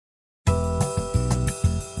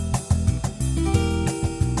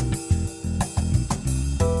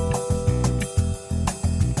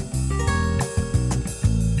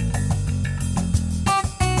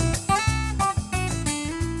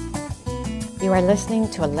You are listening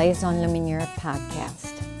to a Liaison Lumineure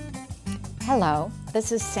podcast. Hello,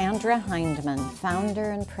 this is Sandra Hindman,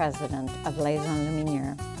 founder and president of Liaison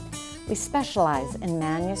Lumineure. We specialize in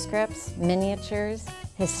manuscripts, miniatures,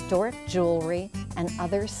 historic jewelry, and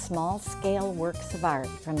other small-scale works of art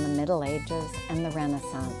from the Middle Ages and the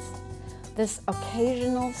Renaissance. This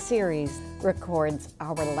occasional series records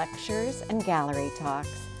our lectures and gallery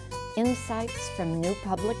talks, insights from new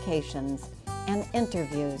publications, and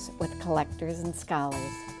interviews with collectors and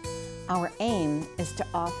scholars. Our aim is to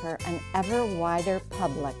offer an ever wider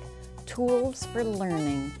public tools for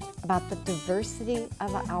learning about the diversity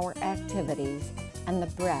of our activities and the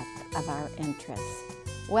breadth of our interests.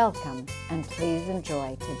 Welcome, and please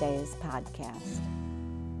enjoy today's podcast.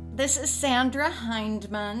 This is Sandra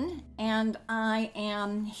Hindman, and I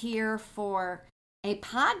am here for a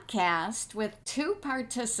podcast with two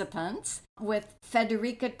participants, with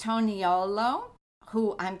Federica Toniolo,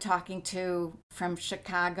 who I'm talking to from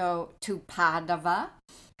Chicago to Padova.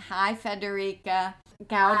 Hi, Federica.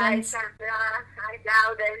 Hi, Sandra. Hi,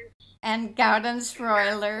 Gaudens. And Gaudens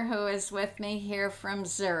Freuler, who is with me here from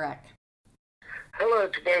Zurich. Hello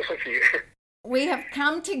to both of you. We have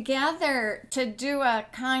come together to do a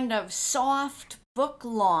kind of soft book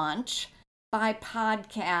launch by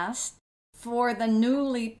podcast for the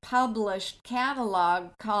newly published catalog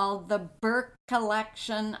called the Burke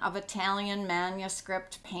Collection of Italian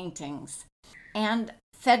Manuscript Paintings. And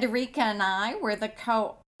Federica and I were the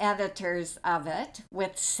co-editors of it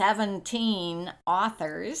with 17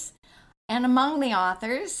 authors. And among the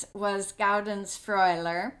authors was Gaudens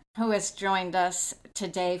Freuler, who has joined us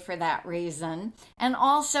today for that reason, and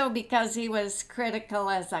also because he was critical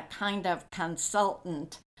as a kind of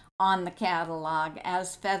consultant on the catalog,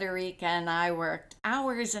 as Federica and I worked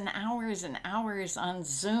hours and hours and hours on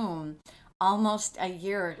Zoom almost a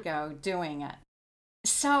year ago doing it.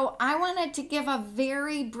 So I wanted to give a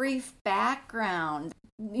very brief background.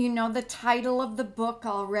 You know the title of the book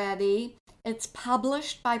already. It's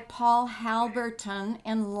published by Paul Halberton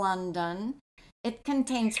in London. It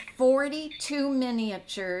contains 42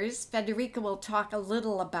 miniatures. Federica will talk a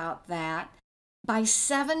little about that, by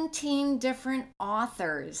 17 different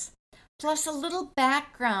authors, plus a little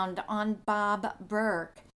background on Bob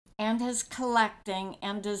Burke and his collecting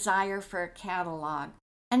and desire for a catalog.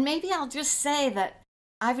 And maybe I'll just say that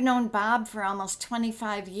I've known Bob for almost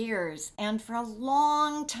 25 years, and for a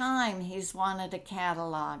long time he's wanted a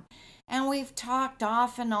catalog. And we've talked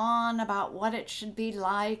off and on about what it should be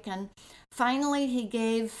like, and finally he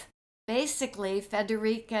gave basically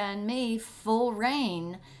Federica and me full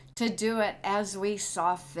reign to do it as we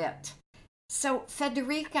saw fit. So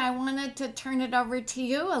Federica, I wanted to turn it over to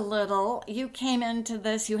you a little. You came into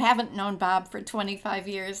this, you haven't known Bob for 25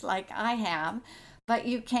 years like I have, but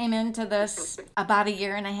you came into this about a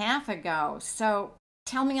year and a half ago. So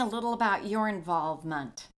tell me a little about your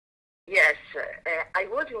involvement. Yes, I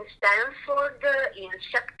was in Stanford in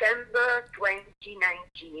September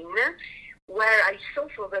 2019, where I saw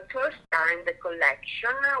for the first time the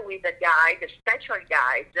collection with a guide, a special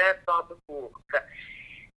guide, Bob Burke.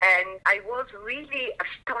 And I was really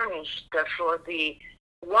astonished for the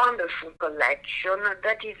wonderful collection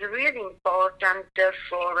that is really important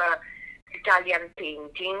for Italian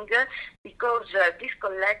painting, because this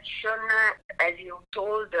collection, as you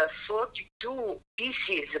told, 42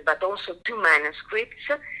 pieces, but also 2 manuscripts,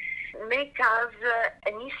 make us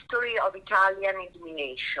an history of Italian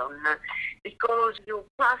illumination, because you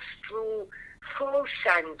pass through 4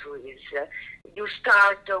 centuries. You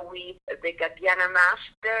start with the Gabbiana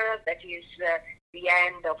Master, that is the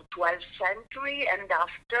end of 12th century, and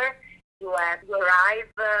after you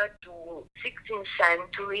arrive to 16th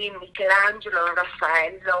century, Michelangelo and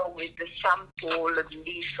Raffaello with the San Paul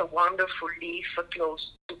leaf, a wonderful leaf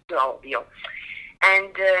close to Claudio.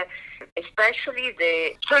 And especially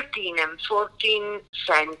the 13th and 14th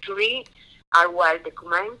century are well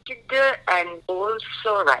documented, and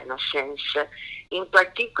also Renaissance, in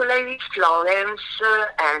particular Florence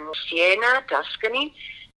and Siena, Tuscany,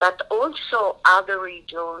 but also other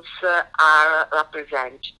regions are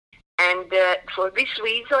represented. And for this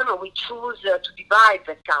reason, we choose to divide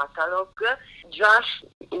the catalog just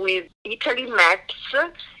with Italy maps,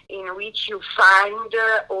 in which you find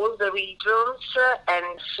all the regions,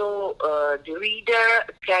 and so the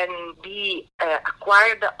reader can be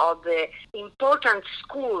acquired of the important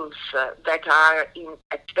schools that are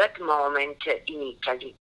at that moment in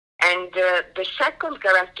Italy. And the second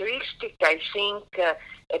characteristic, I think,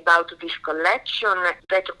 about this collection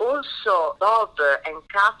that also Bob and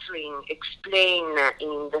Catherine explain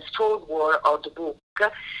in the foreword of the book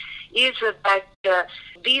is that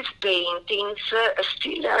these paintings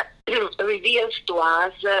still reveals to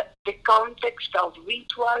us the context of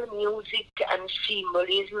ritual, music, and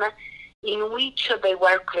symbolism in which they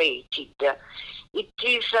were created. It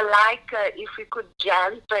is like if we could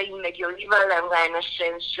jump in medieval and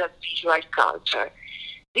Renaissance visual culture.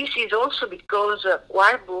 This is also because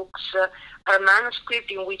war books are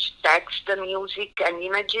manuscripts in which text, music, and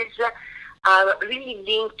images are really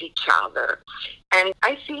linked each other. And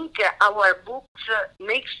I think our books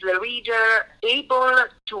makes the reader able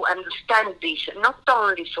to understand this, not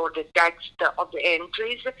only for the text of the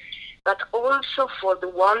entries, but also for the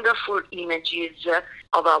wonderful images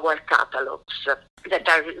of our catalogs that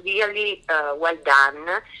are really well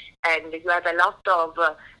done. And you have a lot of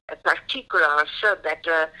particulars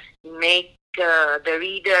that make the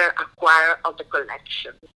reader acquire of the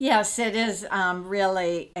collection. Yes, it is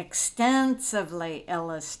really extensively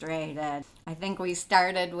illustrated. I think we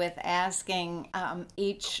started with asking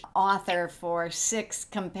each author for 4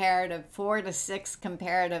 to 6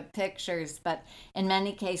 comparative pictures, but in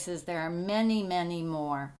many cases there are many, many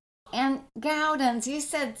more. And Gaudens, you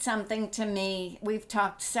said something to me. We've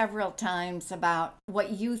talked several times about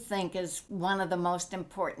what you think is one of the most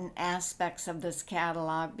important aspects of this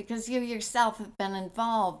catalog, because you yourself have been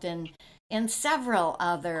involved in several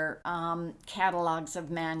other catalogs of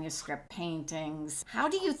manuscript paintings. How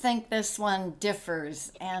do you think this one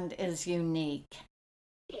differs and is unique?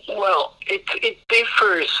 Well, it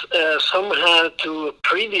differs somehow to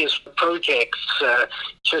previous projects.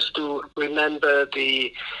 Just to remember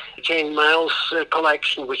the Jane Miles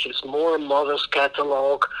collection, which is more modest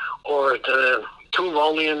catalog, or the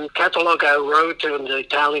 2-volume catalog I wrote on the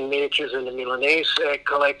Italian miniatures and the Milanese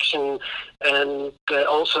collection, and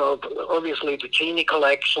also obviously the Gini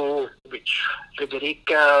collection, which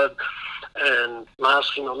Federica and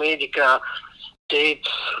Massimo Medica did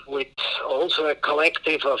with also a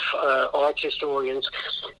collective of art historians.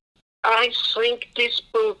 I think this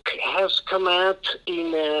book has come out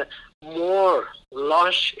in a more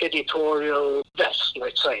lush editorial vest,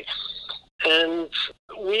 let's say. And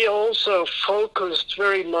we also focused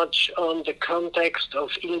very much on the context of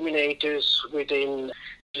illuminators within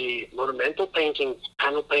the monumental painting,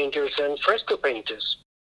 panel painters, and fresco painters.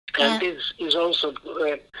 And this is also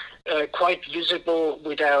quite visible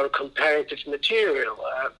with our comparative material.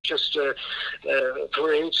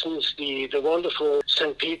 For instance, the wonderful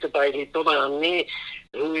St. Peter by Lippo Vanni,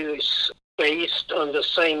 who is based on the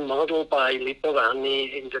same model by Lippo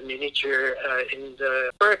Vanni in the miniature in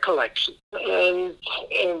the Burke collection. And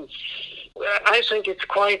I think it's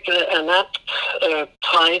quite an apt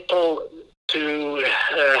title to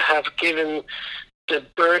have given the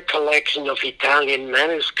Burke collection of Italian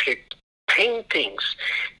manuscript paintings,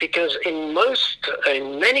 because in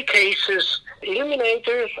many cases,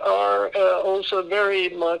 illuminators are also very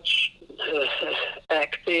much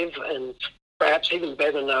active and perhaps even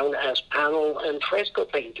better known as panel and fresco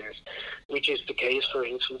painters, which is the case, for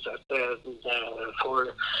instance,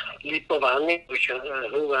 for Lippo Vanni,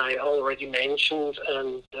 who I already mentioned,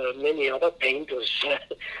 and many other painters,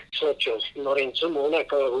 such as Lorenzo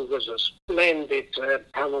Monaco, who was a splendid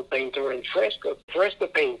panel painter and fresco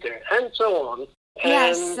painter, and so on.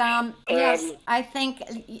 Yes, I think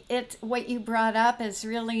what you brought up is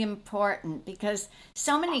really important, because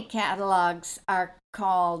so many catalogs are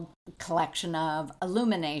called collection of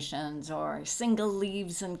illuminations or single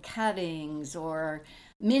leaves and cuttings or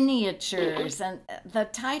miniatures, and the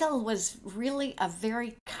title was really a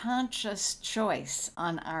very conscious choice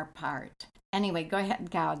on our part. Anyway, go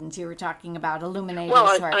ahead, Gaudens. You were talking about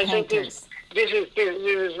illuminators who are painters. This is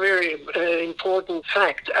very important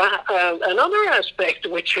fact. Another aspect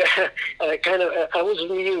which I was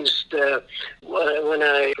amused when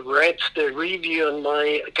I read the review on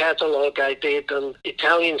my catalog I did on the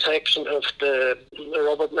Italian section of the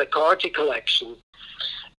Robert McCarthy collection.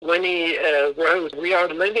 When he wrote, "We are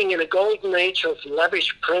living in a golden age of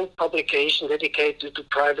lavish print publication dedicated to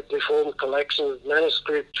privately formed collections of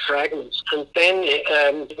manuscript fragments." And then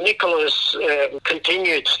Nicholas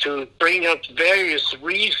continued to bring up various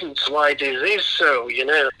reasons why this is so,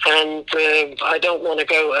 and I don't want to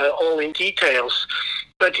go all in details.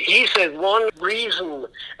 But he said one reason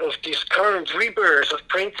of this current rebirth of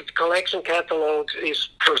printed collection catalogs is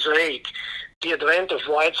prosaic: the advent of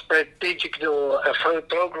widespread digital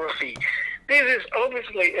photography. This is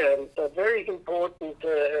obviously a very important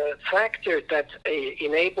factor that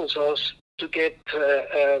enables us to get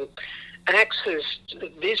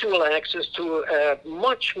visual access to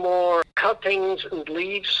much more cuttings and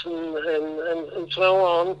leaves and so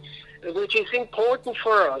on, which is important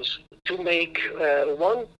for us. to make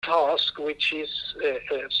one task which is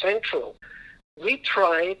central. We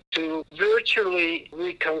try to virtually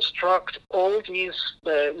reconstruct all these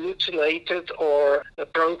mutilated or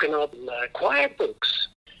broken up choir books.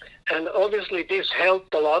 And obviously this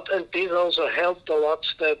helped a lot, and this also helped a lot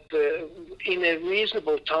that in a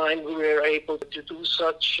reasonable time we were able to do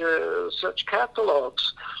such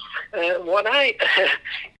catalogs. What I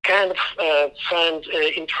kind of found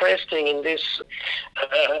interesting in this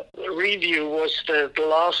review was the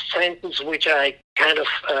last sentence, which I kind of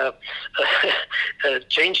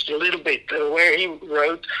changed a little bit, where he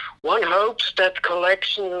wrote, "One hopes that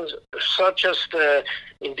collections such as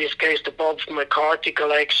in this case, the Bob McCarthy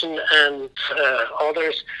collection and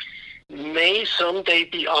others may someday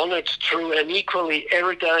be honored through an equally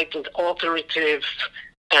erudite and authoritative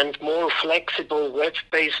and more flexible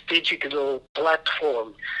web-based digital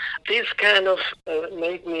platform." This kind of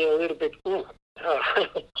made me a little bit,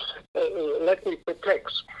 let me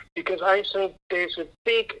perplex, because I think there's a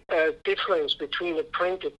big difference between a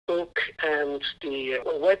printed book and the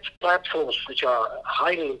web platforms, which are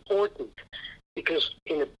highly important. Because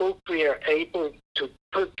in a book we are able to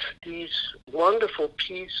put these wonderful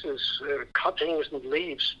pieces, cuttings and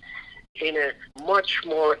leaves, in a much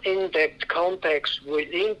more in-depth context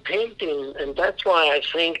within painting, and that's why I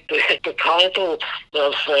think the title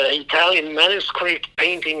of Italian manuscript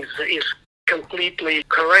paintings is completely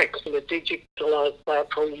correct. In a digitalized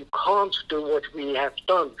platform, you can't do what we have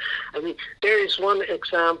done. I mean, there is one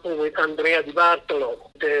example with Andrea Di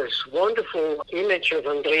Bartolo. There's wonderful image of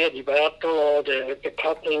Andrea Di Bartolo, the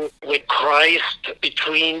cutting with Christ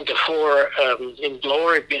between the four in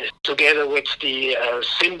glory, together with the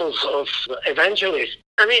symbols of evangelists.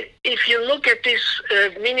 I mean, if you look at this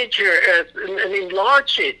miniature and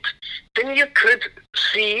enlarge it, then you could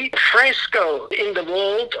see fresco in the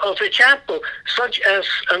wall of a chapel, such as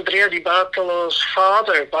Andrea Di Bartolo's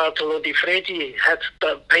father, Bartolo di Fredi, had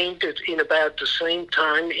painted in about the same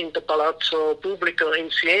time in the Palazzo Pubblico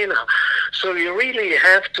in Siena. So you really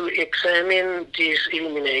have to examine these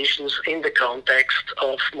illuminations in the context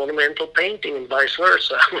of monumental painting and vice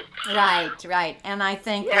versa. Right. And I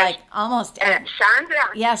think like almost... Sandra?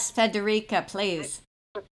 Yes, Federica, please.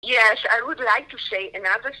 Yes, I would like to say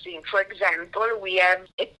another thing. For example, we have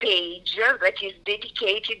a page that is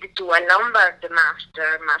dedicated to a Lombard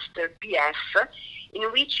Master PF,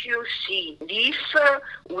 in which you see this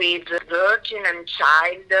with the Virgin and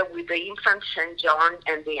Child, with the infant St. John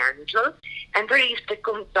and the angel, and there is the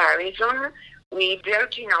comparison with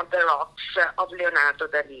Virgin of the Rocks of Leonardo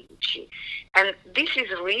da Vinci. And this is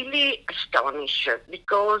really astonishing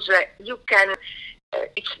because you can...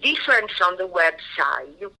 it's different from the website.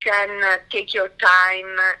 You can take your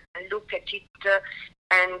time and look at it,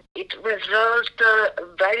 and it results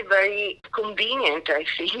very, very convenient, I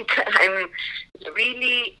think. I'm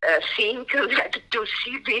really think that to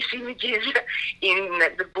see these images in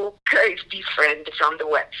the book is different from the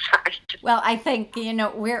website. Well, I think,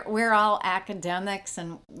 we're all academics,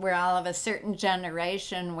 and we're all of a certain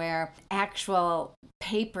generation where actual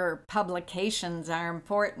paper publications are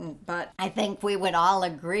important, but I think we would all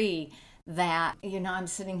agree that, I'm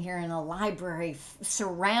sitting here in a library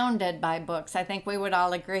surrounded by books. I think we would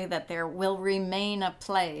all agree that there will remain a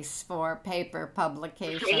place for paper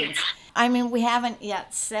publications. I mean, we haven't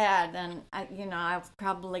yet said, and I'll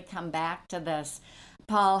probably come back to this,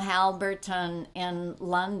 Paul Halberton in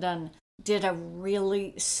London did a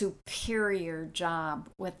really superior job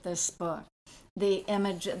with this book. The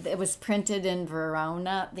image, it was printed in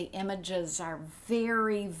Verona. The images are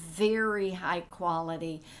very, very high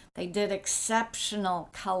quality. They did exceptional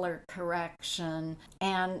color correction.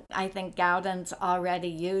 And I think Gaudens already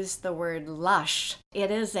used the word lush. It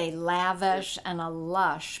is a lavish and a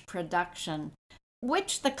lush production,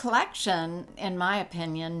 which the collection, in my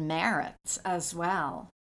opinion, merits as well.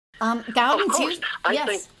 Gaudens,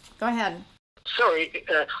 yes, go ahead. Sorry,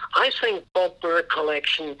 I think Bob Burke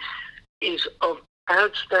collection is of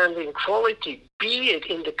outstanding quality, be it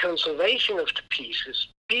in the conservation of the pieces,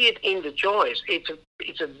 be it in the joys.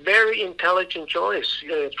 It's a very intelligent choice.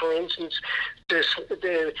 For instance,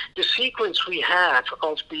 the sequence we have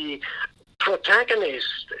of the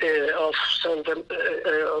protagonist of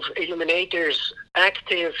illuminators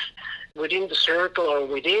active within the circle or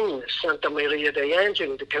within Santa Maria degli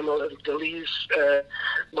Angeli, the Camaldolese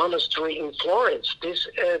monastery in Florence.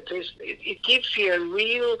 It gives you a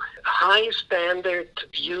real high standard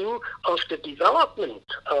view of the development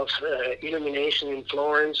of illumination in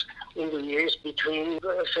Florence in the years between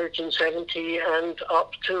 1370 and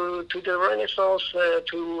up to the Renaissance,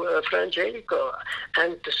 to Fra Angelico.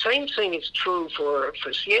 And the same thing is true for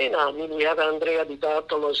Siena. I mean, we have Andrea Di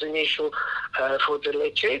Bartolo's initial for the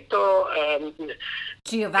Lecceto.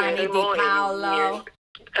 Giovanni Di Paolo.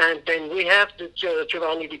 And then we have the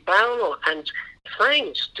Giovanni Di Paolo, and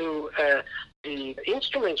thanks to the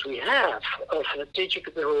instruments we have of a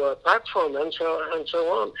digital platform and so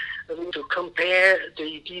on, to compare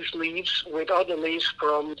these leaves with other leaves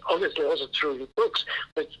from, obviously also through the books,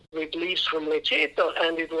 but with leaves from Lecceto,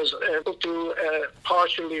 and it was able to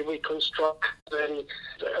partially reconstruct the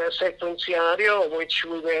sequenciario, which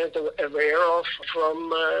we weren't aware of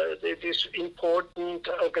from this important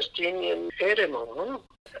Augustinian eremon.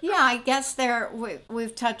 Yeah, I guess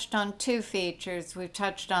we've touched on two features. We've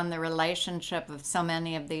touched on the relationship of so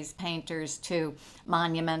many of these painters to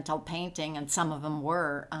monumental painting, and some of them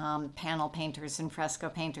were panel painters and fresco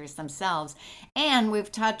painters themselves. And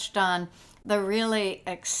we've touched on the really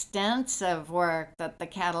extensive work that the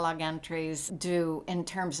catalog entries do in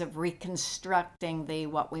terms of reconstructing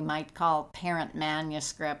what we might call parent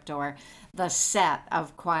manuscript, or the set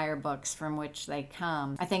of choir books from which they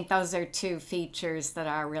come. I think those are two features that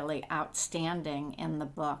are really outstanding in the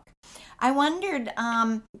book. I wondered,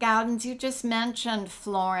 Gaudens, you just mentioned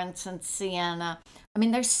Florence and Siena. I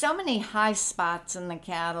mean, there's so many high spots in the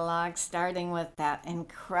catalog, starting with that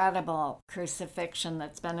incredible crucifixion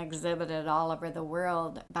that's been exhibited all over the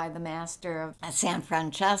world by the master of San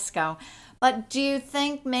Francesco. But do you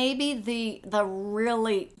think maybe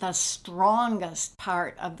the strongest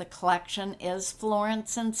part of the collection is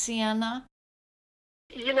Florence and Siena?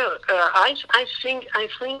 You know, I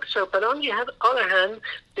think so. But on the other hand,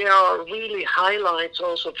 there are really highlights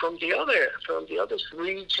also from the other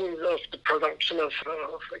regions of the production of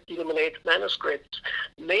illuminated manuscripts.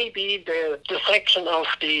 Maybe the section of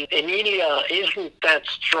the Emilia isn't that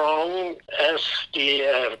strong as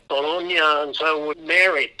the Bologna and so would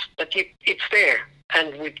merit, but it's there.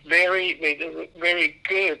 And with very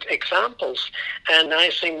good examples. And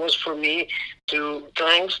nice thing was for me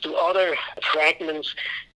thanks to other fragments,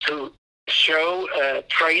 to show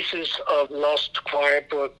traces of lost choir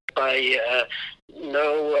book by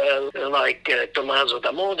like Tommaso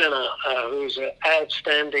da Modena, who's an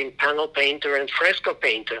outstanding panel painter and fresco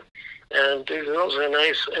painter. And it was also a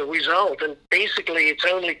nice result. And basically, it's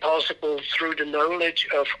only possible through the knowledge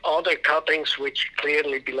of other cuttings which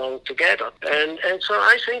clearly belong together. And so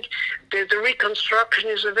I think the reconstruction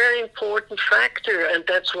is a very important factor, and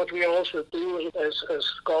that's what we also do as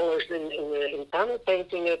scholars in panel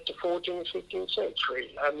painting at the 14th and 15th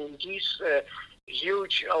century. I mean, these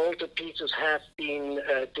huge older pieces have been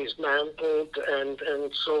dismantled and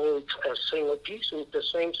sold as single pieces. The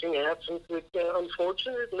same thing happened with,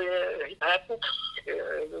 unfortunately, it happened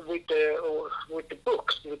with the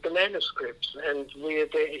books, with the manuscripts. And we're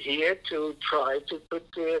here to try to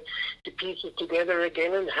put the pieces together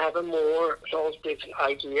again and have a more exhaustive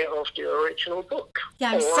idea of the original book.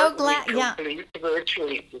 Yeah, I'm so glad.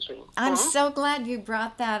 Virtually. I'm so glad you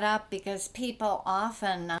brought that up, because people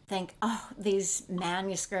often think, oh, these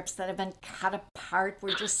manuscripts that have been cut apart,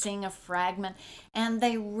 we're just seeing a fragment, and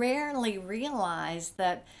they rarely realize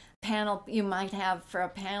that you might have for a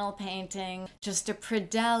panel painting just a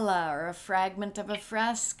predella or a fragment of a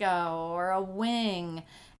fresco or a wing,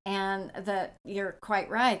 and that you're quite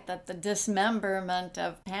right that the dismemberment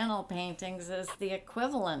of panel paintings is the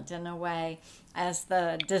equivalent in a way as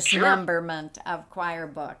the dismemberment of choir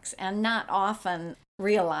books, and not often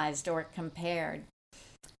realized or compared.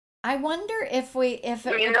 I wonder Sandra,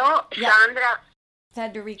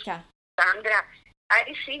 Federica. Sandra,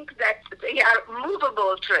 I think that they are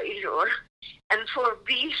movable treasure, and for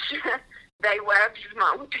this they were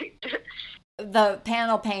dismounted. The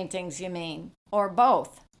panel paintings, you mean, or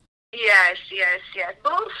both? Yes.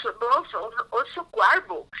 Both. Also choir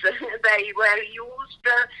books. They were used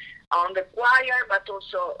on the choir, but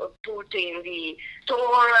also put in the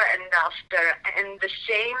store and after. And the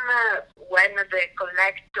same when the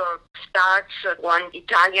collector starts on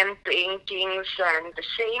Italian paintings, and the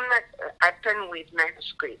same happen with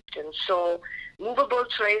manuscripts. And so movable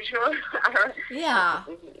treasure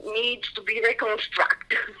needs to be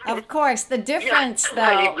reconstructed. Of course, the difference, though.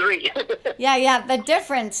 I agree. The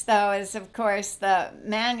difference, though, is, of course, the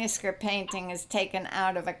manuscript painting is taken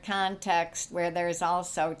out of a context where there's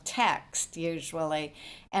also text, usually.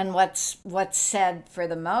 And what's said for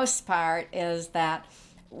the most part is that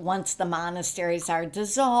once the monasteries are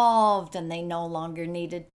dissolved and they no longer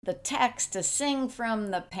needed the text to sing from,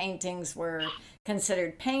 the paintings were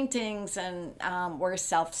considered paintings and were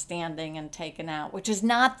self-standing and taken out, which is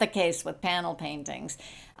not the case with panel paintings.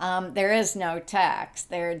 There is no text.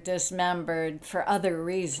 They're dismembered for other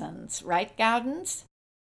reasons. Right, Gaudens?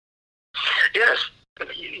 Yes.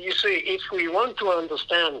 You see, if we want to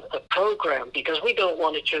understand a program, because we don't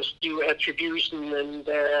want to just do attribution and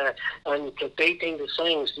dating the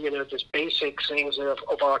things, just basic things of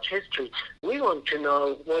art history. We want to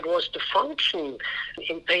know what was the function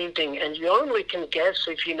in painting, and you only can guess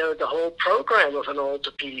if you know the whole program of an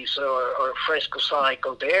altarpiece or a fresco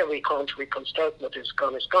cycle. There we can't reconstruct what is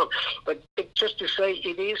gone is gone. But just to say,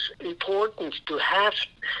 it is important to have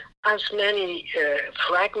as many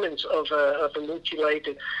fragments of a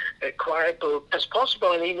mutilated choir book as possible.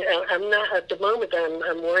 I mean, I'm not at the moment.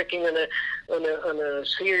 I'm working on a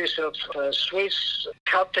series of Swiss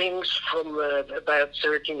cuttings from about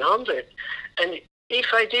 1300, and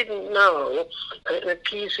if I didn't know a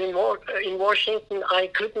piece in Washington,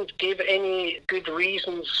 I couldn't give any good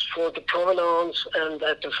reasons for the provenance and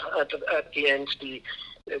at the end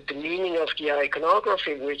the meaning of the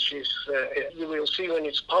iconography, which is, you will see when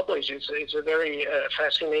it's published, it's a very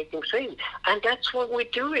fascinating thing. And that's what we're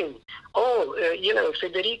doing.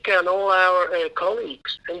 Federica and all our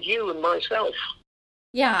colleagues, and you and myself.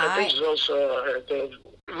 Yeah. This is also the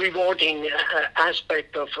rewarding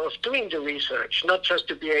aspect of doing the research, not just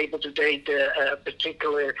to be able to date a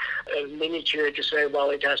particular miniature to say, well,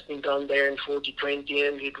 it has been done there in 4020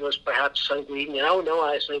 and it was perhaps Sanguigni. No,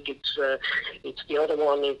 I think it's the other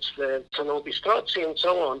one, it's Zanobi Strozzi and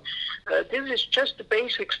so on. This is just the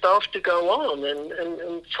basic stuff to go on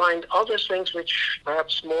and find other things which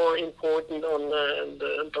perhaps more important on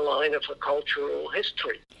the line of a cultural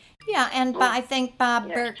history. Yeah, and I think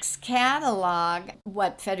Bob Burke's catalog,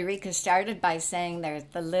 what Federica started by saying, there's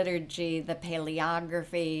the liturgy, the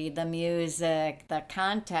paleography, the music, the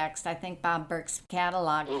context. I think Bob Burke's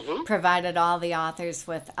catalog provided all the authors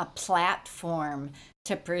with a platform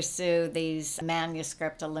to pursue these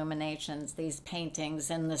manuscript illuminations, these paintings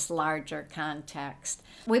in this larger context.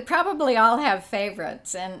 We probably all have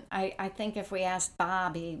favorites, and I think if we asked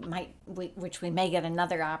Bob, which we may get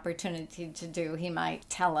another opportunity to do, he might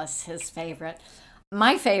tell us his favorite.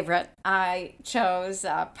 My favorite I chose,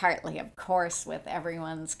 partly, of course, with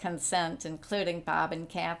everyone's consent, including Bob and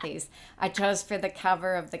Kathy's. I chose for the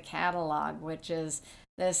cover of the catalog, which is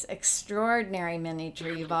this extraordinary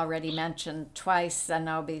miniature you've already mentioned twice,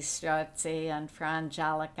 Zanobi Strozzi and Fra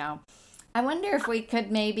Angelico. I wonder if we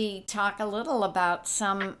could maybe talk a little about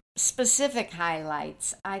some specific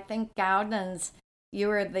highlights. I think Gaudens, you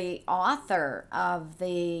were the author of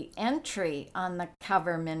the entry on the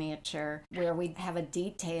cover miniature where we have a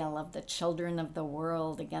detail of the children of the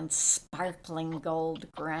world against sparkling gold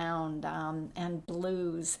ground and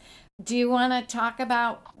blues. Do you want to talk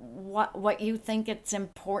about what you think its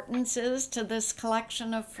importance is to this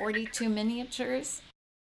collection of 42 miniatures?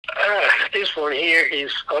 This one here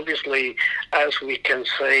is obviously, as we can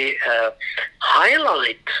say, a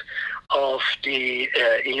highlight of the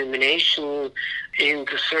illumination in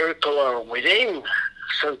the circle or within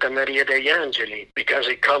Santa Maria degli Angeli, because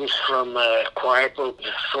it comes from a choir book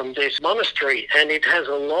from this monastery, and it has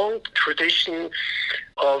a long tradition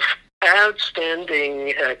of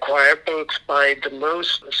outstanding choir books by the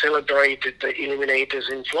most celebrated illuminators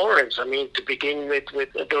in Florence. I mean, to begin with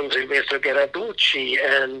Don Silvestro Garabucci,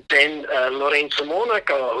 and then Lorenzo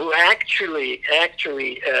Monaco, who actually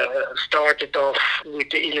started off with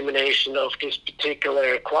the illumination of this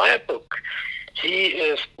particular choir book.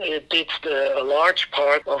 He did a large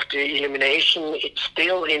part of the illumination. It's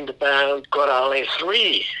still in the band Chorale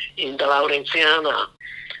 3 in the Laurentiana.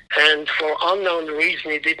 And for unknown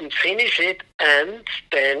reason, he didn't finish it, and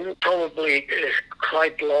then probably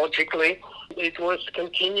quite logically, it was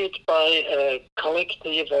continued by a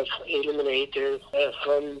collective of illuminators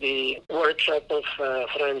from the workshop of Fra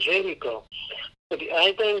Angelico. But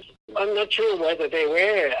I'm not sure whether they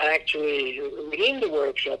were actually within the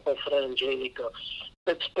workshop of Fra Angelico,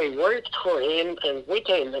 but they worked for him and with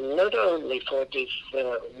him, and not only for this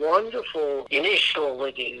wonderful initial,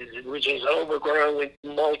 which is overgrown with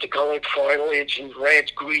multicolored foliage in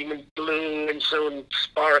red, green, and blue, and so on,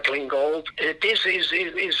 sparkling gold. This is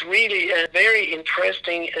really a very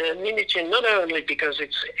interesting miniature, not only because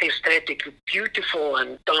it's aesthetically beautiful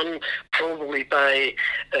and done probably by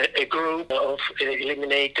a group of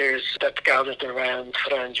illuminators that gathered around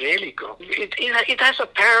Fra Angelico. It has a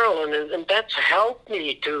parallel, and that's helped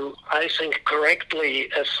me to, I think, correctly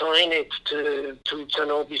assign it to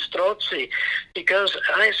Zanobi Strozzi, because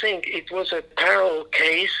I think it was a parallel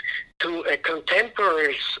case to a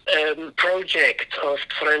contemporary project of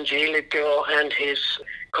Frangelico and his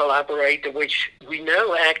collaborator, which we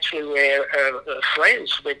know actually were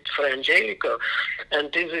friends with Frangelico.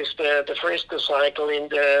 And this is the fresco cycle in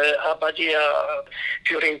the Abbadia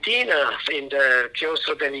Fiorentina, in the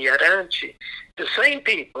Chiostro degli Aranci. The same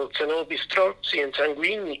people, Zanobi Strozzi and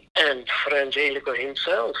Sanguini and Frangelico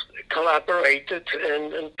himself, collaborated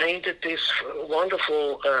and painted this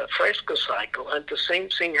wonderful fresco cycle. And the same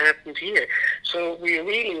thing happened here. So we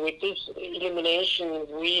really, with this illumination,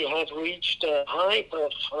 we have reached the height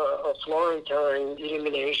of Florentine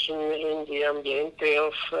illumination in the ambiente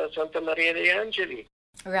of Santa Maria degli Angeli.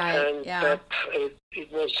 Right, and yeah. that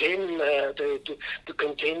it was him to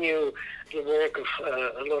continue the work of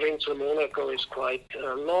Lorenzo Monaco is quite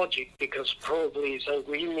logic, because probably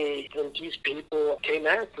Sanguini and these people came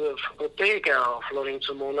out of Bottega of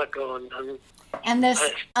Lorenzo Monaco, and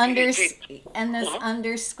this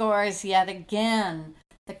underscores yet again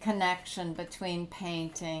the connection between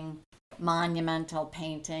painting, monumental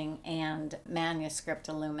painting, and manuscript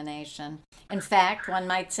illumination. In fact, one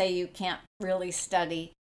might say you can't really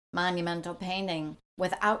study monumental painting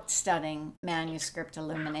without studying manuscript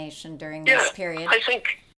illumination during this period. I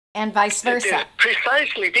think, and vice versa.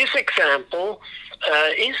 Precisely this example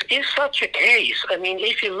is such a case. I mean,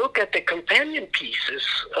 if you look at the companion pieces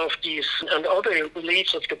of these and other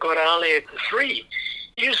reliefs of the Corale 3,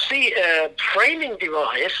 you see a framing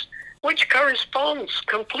device which corresponds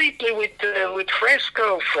completely with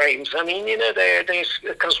fresco frames. I mean, there's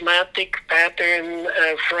a cosmetic pattern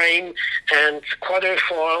frame and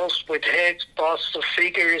quadrifoils with heads, busts of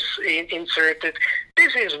figures inserted.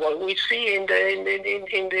 This is what we see in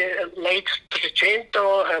the late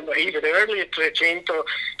Trecento, even earlier Trecento,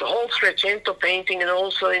 the whole Trecento painting, and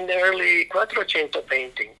also in the early Quattrocento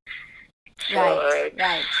painting. So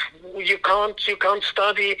right. You can't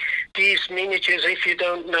study these miniatures if you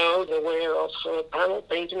don't know the way of panel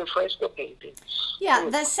painting and fresco painting. Yeah,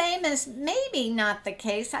 the same is maybe not the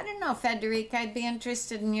case. I don't know, Federica, I'd be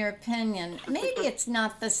interested in your opinion. Maybe it's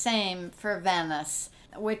not the same for Venice,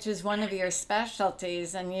 which is one of your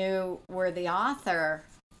specialties, and you were the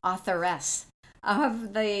authoress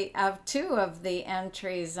of two of the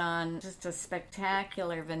entries on just a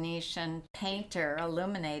spectacular Venetian painter,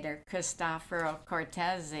 illuminator, Cristoforo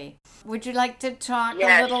Cortesi. Would you like to talk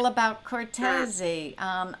a little about Cortesi?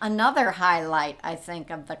 Another highlight, I think,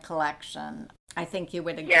 of the collection. I think you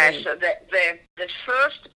would agree. Yes, the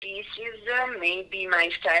first pieces, maybe my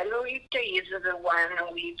favorite, is the one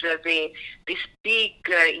with this big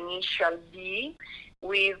initial B,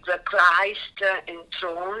 with Christ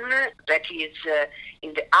enthroned, that is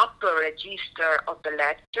in the upper register of the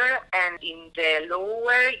letter, and in the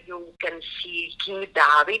lower you can see King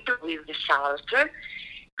David with the Psalter.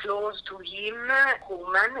 Close to him,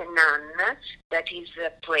 woman, a nun, that is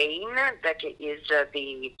praying, that is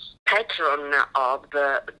the patron of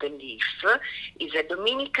the leaf, is a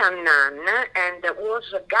Dominican nun, and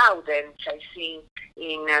was Gaudens, I think,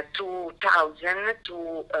 in 2000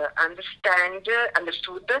 to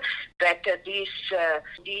understood that this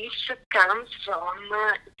comes from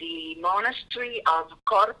the monastery of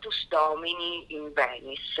Corpus Domini in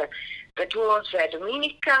Venice. That was a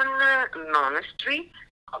Dominican monastery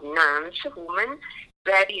of nuns, women,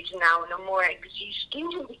 that is now no more existing,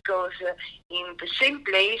 because in the same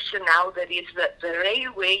place now there is the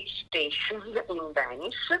railway station in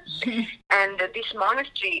Venice, and this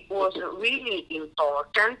monastery was really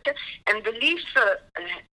important, and the leaf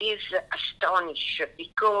is astonished,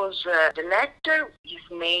 because the letter is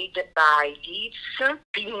made by leaves,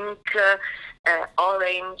 pink,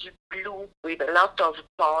 orange, blue, with a lot of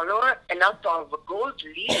color, a lot of gold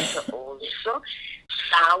leaves also,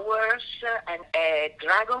 flowers, and a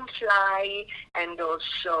dragonfly, and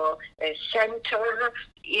also a center.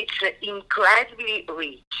 It's incredibly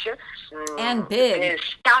rich. And big. The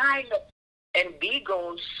style, and big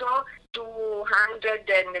also,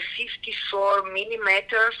 254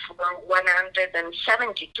 millimeters for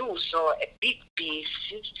 172, so a big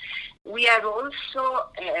piece. We have also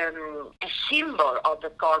a symbol of the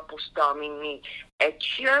Corpus Domini, a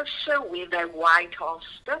church with a white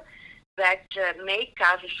host that make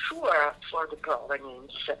us sure for the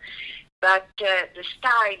provenance. But the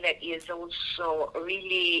style is also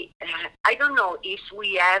really, I don't know if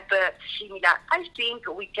we have similar, I think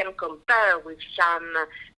we can compare with some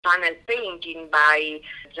panel painting by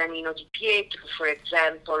Giannino Di Pietro, for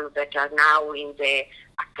example, that are now in the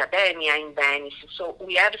Accademia in Venice. So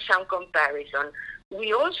we have some comparison.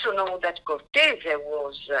 We also know that Cortese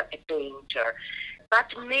was a painter, but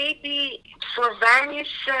maybe for Venice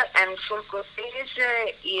and for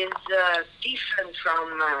Cortese is different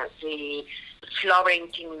from the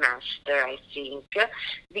Florentine master, I think,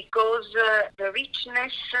 because the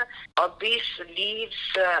richness of these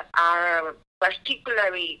leaves are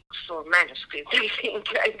particularly for manuscript, I think.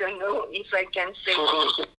 I don't know if I can say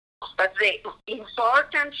this. But the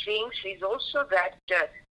important thing is also that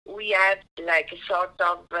we have like a sort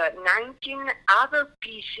of 19 other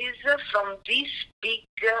pieces from this big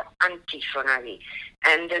antiphonary.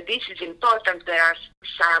 And this is important. There are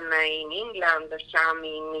some in England, some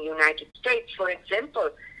in the United States. For example,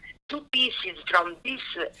 2 pieces from this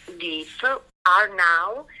leaf are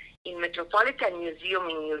now in Metropolitan Museum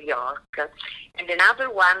in New York. And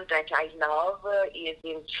another one that I love is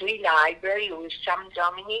in Free Library with Sam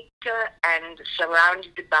Dominic and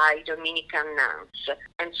surrounded by Dominican nuns.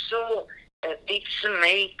 And so this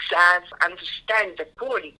makes us understand the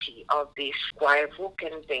quality of this choir book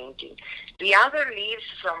and painting. The other leaves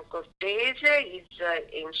from Cortese is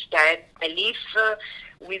instead a leaf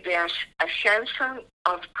with the Ascension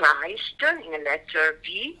of Christ in a letter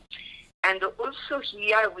V. And also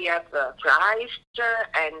here we have Christ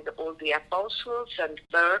and all the apostles and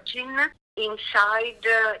Virgin inside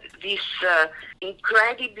this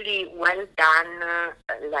incredibly well done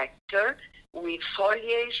letter with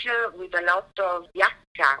foliage, with a lot of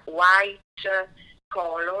yucca, white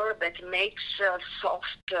color that makes soft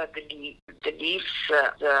the leaves,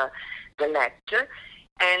 the letter,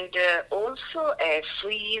 and also a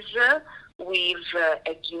frieze with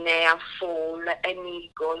a Guinea fowl, an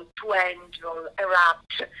eagle, 2 angels, a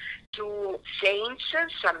rat, 2 saints,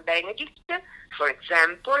 Saint Benedict, for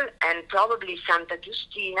example, and probably Santa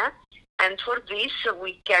Giustina. And for this,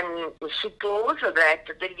 we can suppose that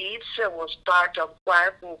the leaves was part of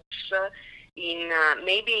choir books in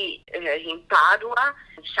maybe in Padua,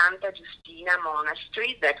 Santa Giustina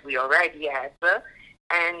Monastery that we already have.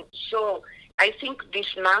 And so I think this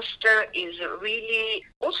master is really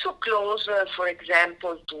also close, for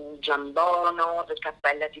example, to Giambono, the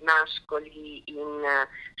Cappella di Mascoli in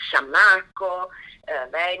San Marco,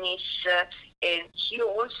 Venice, and he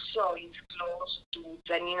also is close to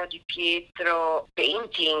Giannino Di Pietro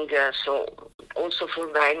painting, so also for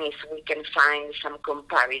Venice we can find some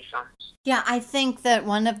comparisons. Yeah, I think that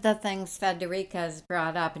one of the things Federica has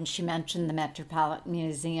brought up, and she mentioned the Metropolitan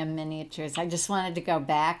Museum miniatures, I just wanted to go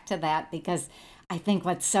back to that because I think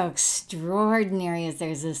what's so extraordinary is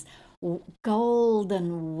there's this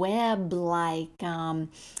golden web-like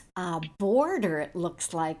border, it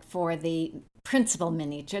looks like, for the principal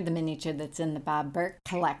miniature, the miniature that's in the Bob Burke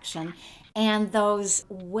collection, and those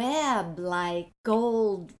web-like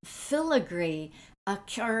gold filigree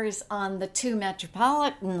occurs on the 2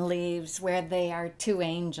 Metropolitan leaves where they are 2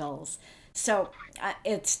 angels. So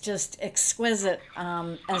it's just exquisite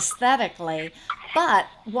aesthetically. But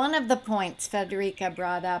one of the points Federica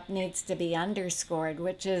brought up needs to be underscored,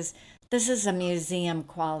 which is this is a museum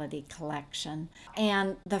quality collection.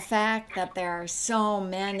 And the fact that there are so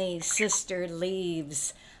many sister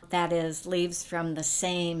leaves, that is, leaves from the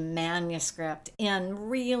same manuscript in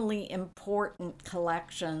really important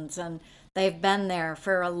collections, and they've been there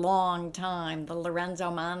for a long time. The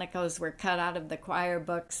Lorenzo Monicos were cut out of the choir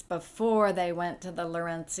books before they went to the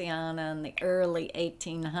Lawrenceana in the early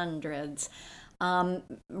 1800s.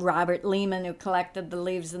 Robert Lehman, who collected the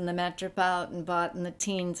leaves in the Metropolitan, bought in the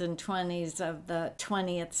teens and 20s of the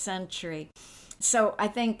 20th century. So I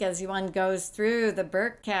think as one goes through the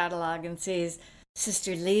Burke catalog and sees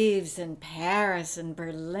sister leaves in Paris and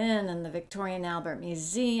Berlin and the Victoria and Albert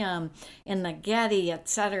Museum, in the Getty,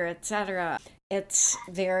 etc., it's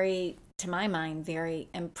very, to my mind, very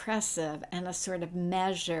impressive and a sort of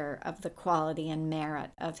measure of the quality and merit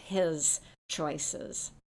of his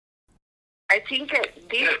choices. I think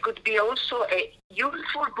this could be also a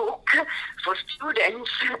useful book for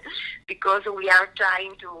students because we are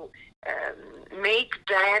trying to make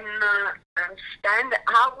them understand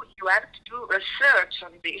how you have to do research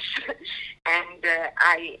on this. And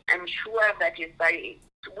I am sure that it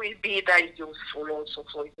will be very useful also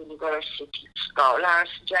for university scholars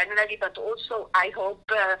generally, but also, I hope,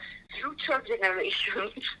 future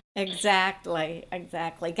generations. Exactly.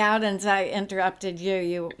 Gaudens, I interrupted you.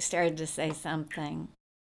 You started to say something.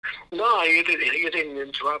 No, you didn't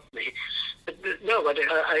interrupt me. No, but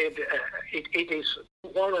it is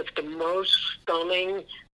one of the most stunning,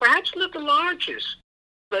 perhaps not the largest,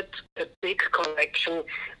 but a big collection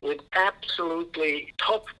with absolutely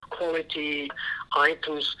top quality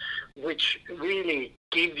items, which really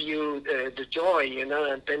give you the joy,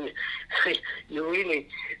 and then you really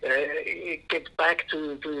get back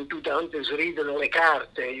to Dante's Ride alle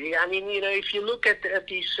Carte. I mean, if you look at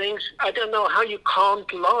these things, I don't know how you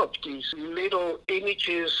can't love these little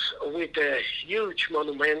images with a huge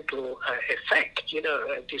monumental effect.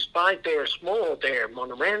 Despite they're small, they're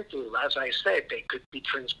monumental. As I said, they could be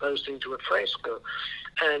transposed into a fresco.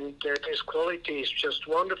 And this quality is just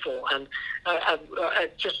wonderful. And I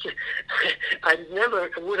just, I never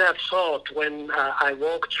would have thought when I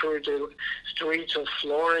walked through the streets of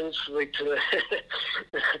Florence with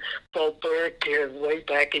Paul Burke way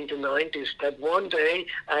back in the 90s that one day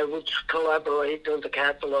I would collaborate on the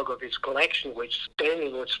catalog of his collection, which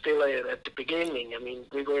then was still at the beginning. I mean,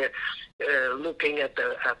 we were looking at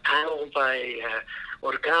a panel by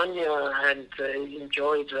Orcagna and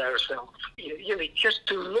enjoyed ourselves. Just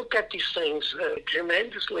to look at these things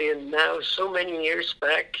tremendously, and now so many years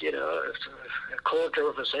back, a quarter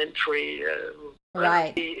of a century,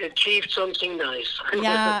 right, we achieved something nice.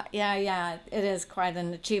 Yeah. It is quite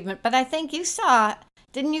an achievement. But I think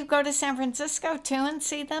didn't you go to San Francisco too and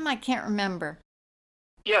see them? I can't remember.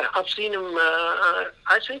 Yeah, I've seen them.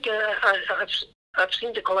 I think I've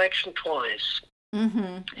seen the collection twice.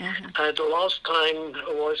 The last time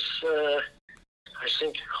was, I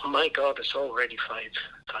think, oh my God, it's already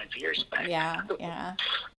five years back. Yeah.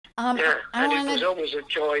 And it was always a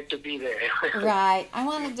joy to be there. Right. I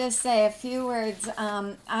wanted to say a few words.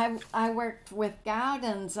 I worked with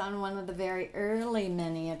Gaudens on one of the very early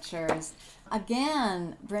miniatures.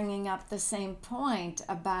 Again, bringing up the same point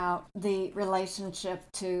about the relationship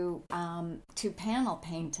to panel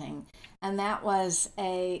painting. And that was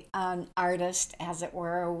an artist, as it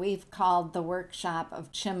were, we've called the workshop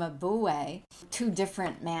of Cimabue, two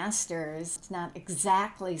different masters. It's not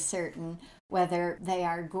exactly certain whether they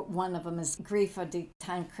are, one of them is Grifo di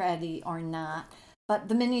Tancredi or not. But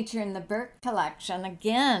the miniature in the Burke collection,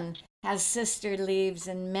 again, has sister leaves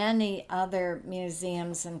in many other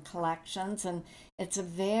museums and collections. And it's a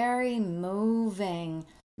very moving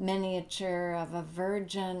miniature of a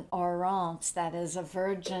Virgin orante, that is, a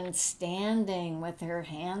virgin standing with her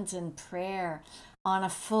hands in prayer on a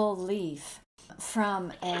full leaf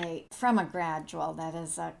from a gradual, that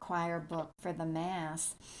is a choir book for the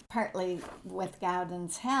Mass. Partly with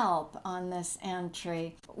Gaudens' help on this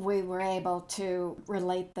entry, we were able to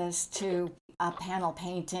relate this to a panel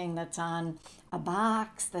painting that's on a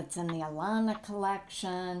box that's in the Alana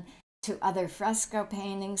collection, to other fresco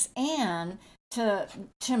paintings, and to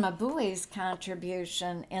Cimabue's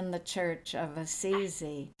contribution in the Church of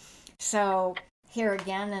Assisi. So here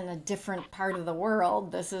again, in a different part of the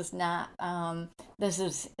world, this is not, this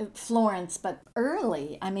is Florence, but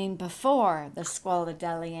early, before the Scuola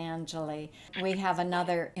degli Angeli, we have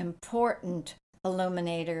another important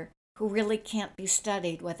illuminator who really can't be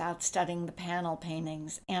studied without studying the panel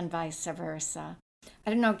paintings, and vice versa.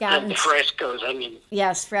 I don't know, Gaudens. And the frescoes,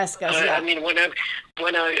 Yes, frescoes, yeah.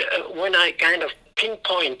 When I kind of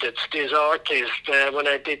pinpointed this artist when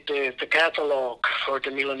I did the catalog for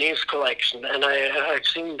the Milanese collection, and I've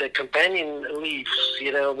seen the companion leaves,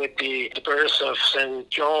 with the birth of St.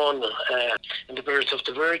 John and the birth of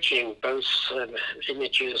the Virgin. Both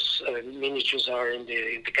miniatures are in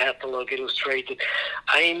the catalog illustrated.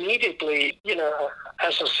 I immediately,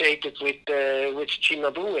 associated with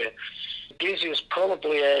Cimabue. This is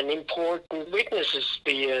probably an important witnesses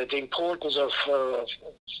the importance of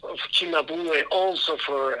Cimabue also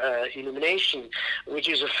for illumination, which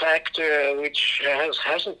is a factor which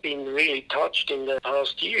hasn't been really touched in the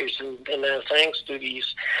past years, and thanks to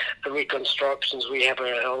these reconstructions, we have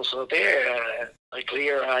also there a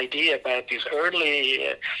clear idea about these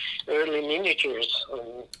early miniatures.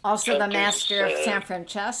 Also, the Master of San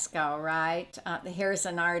Francesco, right? Here's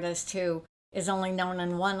an artist who is only known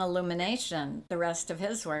in one illumination. The rest of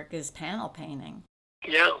his work is panel painting.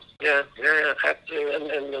 Yeah,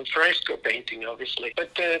 and fresco painting, obviously.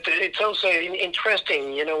 But it's also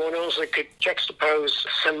interesting, one also could juxtapose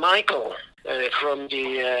St. Michael from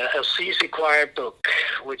the Assisi choir book,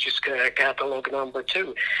 which is catalog number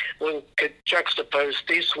 2. One could juxtapose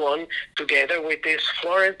this one together with this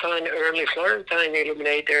early Florentine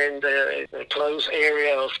illuminator in the close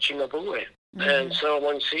area of Cimabue. Mm-hmm. And so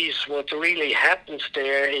one sees what really happens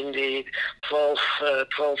there in the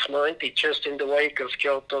 1290, just in the wake of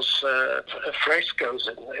Giotto's frescoes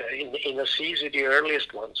in Assisi, the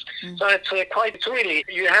earliest ones. Mm-hmm. So it's really,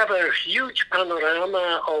 you have a huge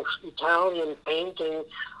panorama of Italian painting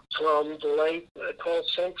from the late 12th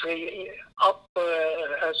century up,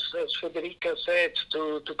 as Federica said,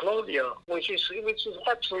 to Claudia, which is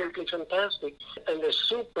absolutely fantastic, and a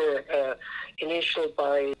super initial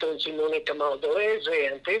by Don Simone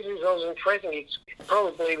Camaldolese, and this is also interesting. It's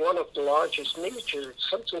probably one of the largest miniatures. It's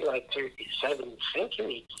something like 37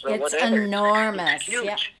 centimeters. Or It's whatever. enormous. It's huge.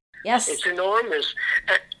 Yeah. Yes. It's enormous.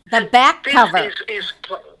 The back This cover. is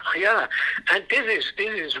yeah, and this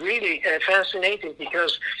is really fascinating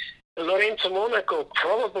because Lorenzo Monaco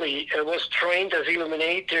probably was trained as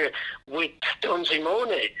illuminator with Don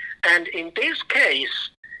Simone, and in this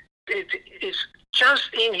case, it is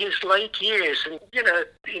just in his late years, and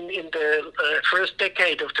in the first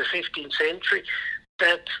decade of the 15th century,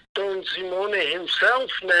 that Don Simone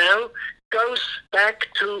himself now goes back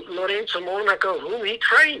to Lorenzo Monaco, whom he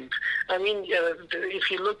trained. I mean, if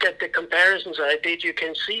you look at the comparisons I did, you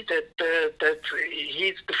can see that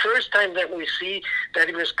he's the first time that we see that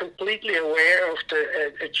he was completely aware of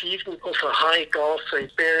the achievement of a high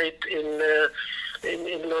Gothic spirit in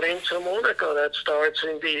Lorenzo Monaco that starts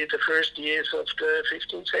in the first years of the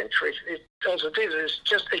 15th century. This is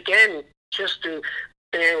just to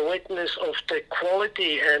bear witness of the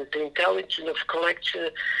quality and the intelligence of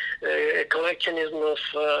collectionism of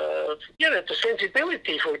the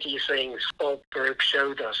sensibility for these things Bob Burke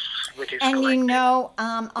showed us with his And collecting.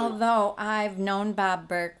 although I've known Bob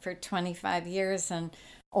Burke for 25 years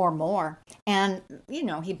or more, and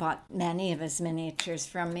he bought many of his miniatures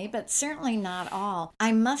from me, but certainly not all,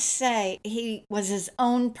 I must say he was his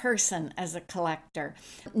own person as a collector.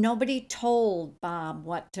 Nobody told Bob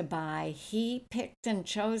what to buy. He picked and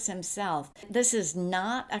chose himself. This is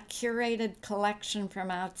not a curated collection from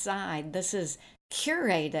outside. This is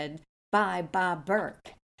curated by Bob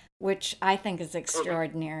Burke, which I think is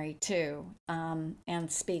extraordinary too,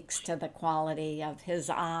 and speaks to the quality of his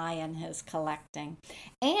eye and his collecting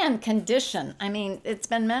and condition. I mean, it's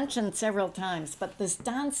been mentioned several times, but this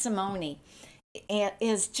Don Simone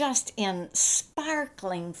is just in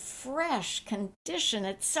sparkling, fresh condition.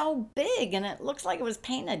 It's so big, and it looks like it was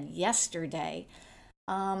painted yesterday.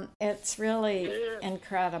 It's really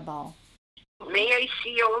incredible. May I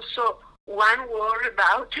see also one word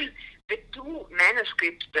about the two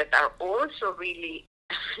manuscripts that are also really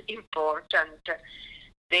important?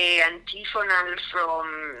 The antiphonal from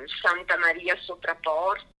Santa Maria sopra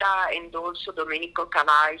Porta and also Domenico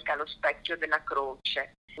Cavalca, Lo specchio della croce,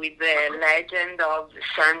 with the legend of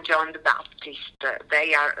San John the Baptist.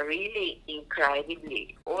 They are really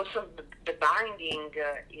incredibly. Also, the binding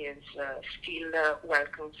is still well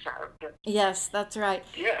conserved. Yes, that's right.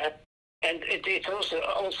 Yeah. And it's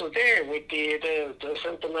also there with the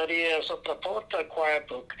Santa Maria sopra Porta choir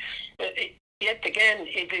book. Yet again,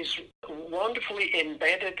 it is wonderfully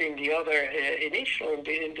embedded in the other initial,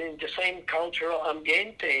 in the same cultural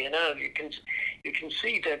ambiente. You can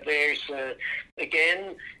see that there's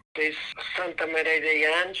again this Santa Maria degli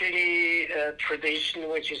Angeli tradition,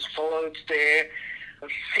 which is followed there.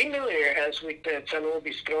 Similar as with the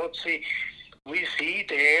Zanobi Strozzi, we see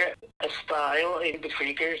there a style in the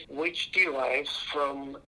figures which derives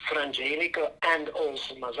from Frangelico and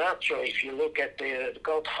also Masaccio. If you look at the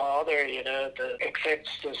Godfather,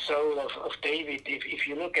 accepts the soul of David. If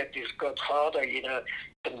you look at this Godfather,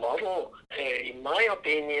 the model, in my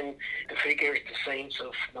opinion, the figure is the Saints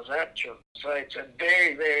of Masaccio. So it's a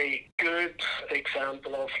very, very good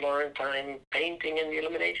example of Florentine painting and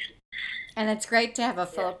illumination. And it's great to have a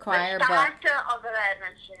full choir the book. start of the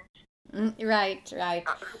Renaissance. Right.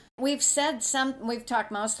 We've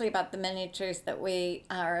talked mostly about the miniatures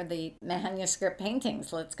the manuscript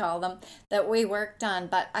paintings, let's call them, that we worked on,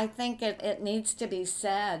 but I think it needs to be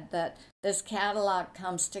said that this catalog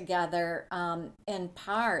comes together in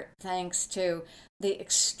part thanks to the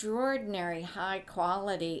extraordinary high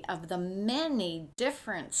quality of the many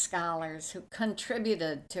different scholars who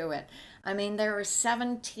contributed to it. I mean, there were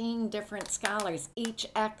 17 different scholars, each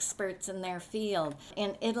experts in their field,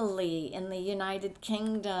 in Italy, in the United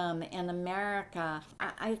Kingdom, in America.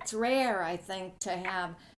 It's rare, I think, to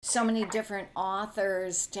have so many different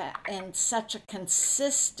authors and such a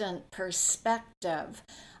consistent perspective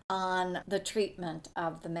on the treatment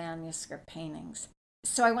of the manuscript paintings.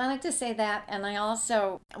 So I wanted to say that, and I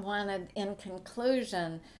also wanted, in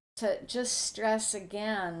conclusion, to just stress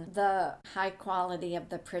again the high quality of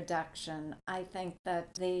the production. I think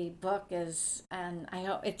that the book is, and I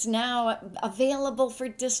hope it's now available for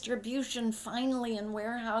distribution finally in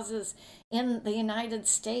warehouses in the United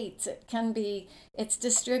States. It's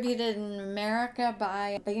distributed in America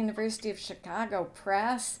by the University of Chicago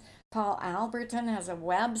Press. Paul Alberton has a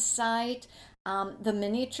website. The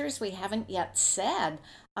miniatures, we haven't yet said,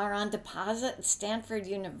 are on deposit at Stanford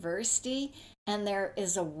University, and there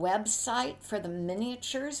is a website for the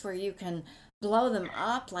miniatures where you can blow them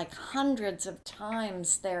up like hundreds of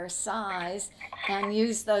times their size and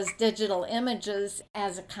use those digital images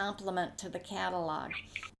as a complement to the catalog.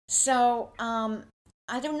 So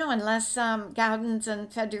I don't know, unless Gaudens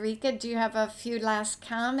and Federica, do you have a few last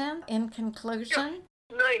comments in conclusion?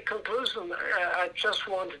 No, in conclusion, I just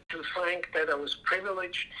wanted to thank that I was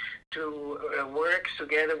privileged to work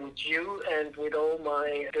together with you and with all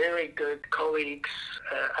my very good colleagues,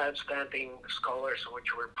 outstanding scholars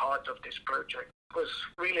which were part of this project. It was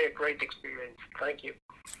really a great experience. Thank you.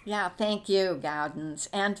 Yeah, thank you, Gaudens.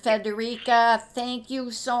 And Federica, thank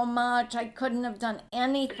you so much. I couldn't have done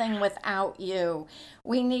anything without you.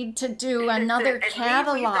 We need to do another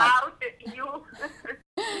catalog.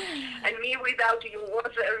 And me without you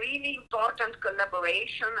was a really important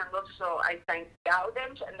collaboration. And also I thank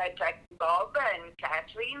Gaudens and I thank Bob and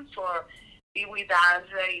Kathleen for being with us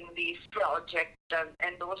in this project,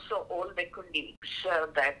 and also all the colleagues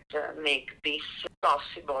that make this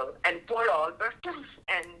possible, and Paul Albert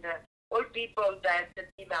and all people that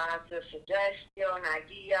give us a suggestion,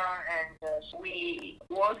 idea, and we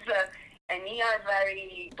was an year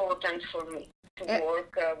very important for me to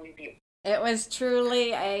work with you. It was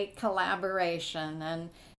truly a collaboration, and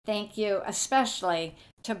thank you especially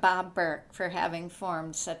to Bob Burke for having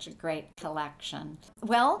formed such a great collection.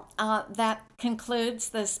 Well, that concludes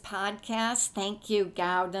this podcast. Thank you,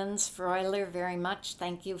 Gaudens, Freuler, very much.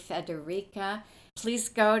 Thank you, Federica. Please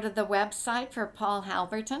go to the website for Paul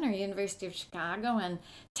Halberton or University of Chicago and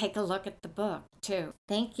take a look at the book, too.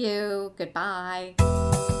 Thank you. Goodbye.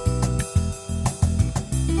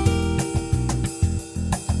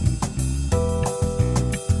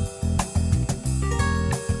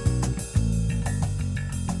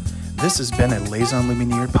 This has been a Liaison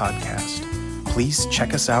Luminaire podcast. Please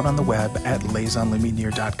check us out on the web at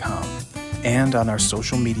liaisonluminaire.com and on our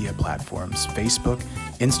social media platforms, Facebook,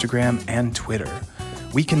 Instagram, and Twitter.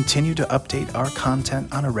 We continue to update our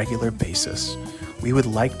content on a regular basis. We would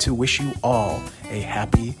like to wish you all a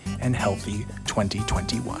happy and healthy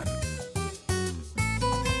 2021.